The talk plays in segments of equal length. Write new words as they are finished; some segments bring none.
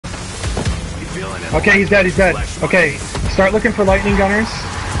Okay, he's dead, he's dead. Okay, start looking for lightning gunners.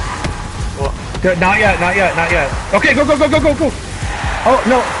 Not yet, not yet, not yet. Okay, go, go, go, go, go, go! Oh,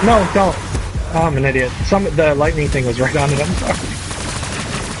 no, no, don't. Oh, I'm an idiot. The lightning thing was right on it, I'm sorry.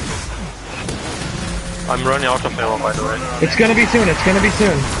 I'm running out of ammo, by the way. It's gonna be soon, it's gonna be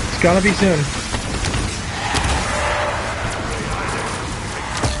soon. It's gonna be soon.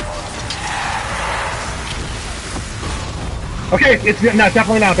 Okay, it's no,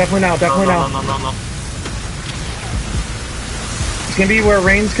 definitely now, definitely now, definitely now. No. It's gonna be where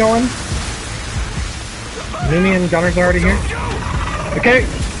Rain's going. Mimi and Gunner's already here. Okay,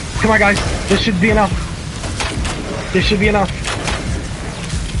 come on guys, this should be enough. This should be enough.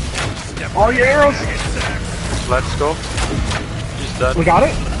 All your arrows. Let's go. He's dead. We got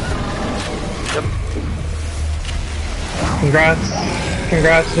it? Yep. Congrats.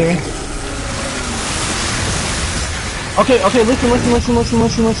 Congrats, Jimmy. Okay, okay, listen. There's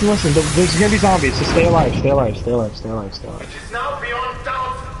gonna be zombies, so stay alive, stay alive, stay alive, stay alive, stay alive. It is now beyond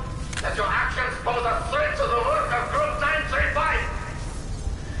doubt that your actions pose a threat to the work of Group 935.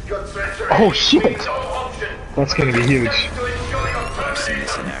 Your treachery Oh shit! no option. That's gonna be huge. I've seen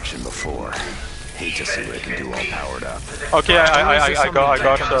this in action before. Hate to see what it can do all powered up. Okay, I got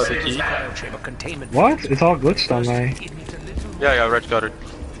the key. What? It's all glitched on my... Yeah, Red got it.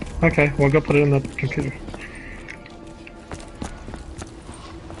 Okay, we'll go put it in the computer.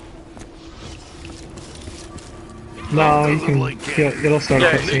 No, you can... Yeah, it'll start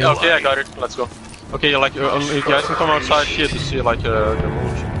Yeah, cutscene. okay, I got it. Let's go. Okay, like, you guys can come outside here to see, like, the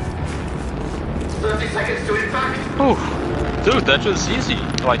moon. 30 seconds to impact. Ooh, dude, that was easy.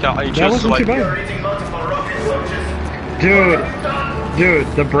 Like, I That just, wasn't like... too bad. You're eating multiple rocket launches. Dude,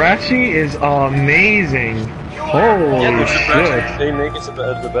 the Brashy is amazing. Holy shit. They make it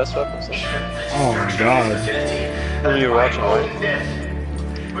the best weapons. Oh my god. When you're watching, right?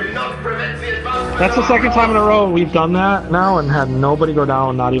 That's the second time in a row we've done that now and had nobody go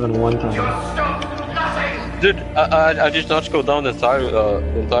down, not even one time. Dude, I did not go down the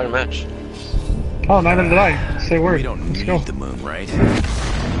entire match. Oh, neither did I. Say a word. We don't Let's need go. the moon, right?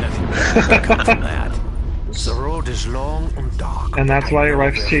 Nothing bad will come from that. The road is long and dark. And that's why your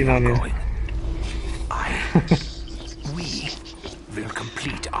wife's cheating on you. We will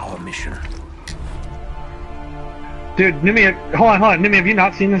complete our mission. Dude, Numi, hold on. Numi, have you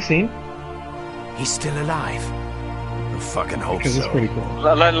not seen this scene? He's still alive. I fucking hope Because it's so. pretty cool.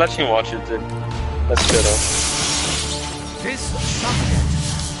 Let him watch it, dude. Let's get up. This subject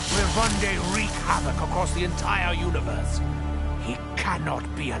will one day wreak havoc across the entire universe. He cannot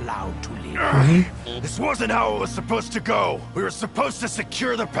be allowed to live. This wasn't how it was supposed to go. We were supposed to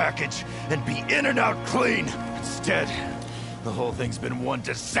secure the package and be in and out clean. Instead, the whole thing's been one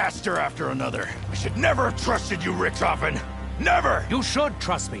disaster after another. I should never have trusted you, Richthofen. Never! You should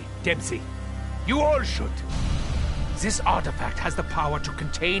trust me, Dempsey. You all should. This artifact has the power to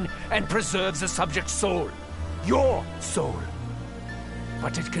contain and preserve the subject's soul. Your soul.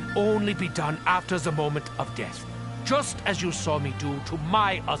 But it can only be done after the moment of death. Just as you saw me do to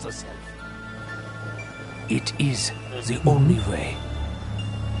my other self. It is the only way.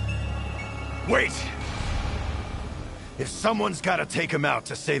 Wait! If someone's gotta take him out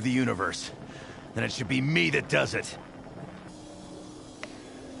to save the universe, then it should be me that does it.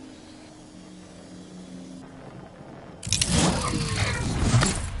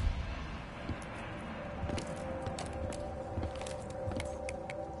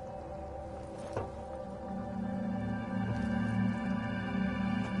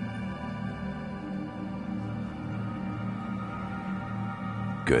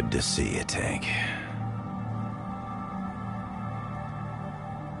 Good to see you, Tank.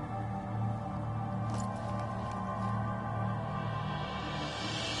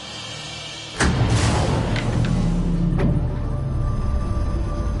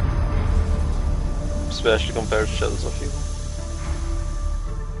 Especially compared to Shadows of Evil.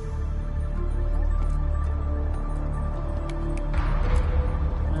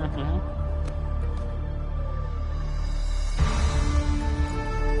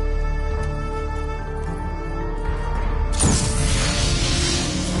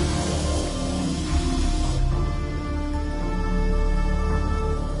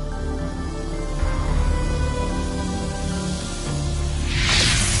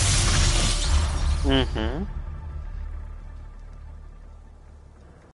 Mm-hmm.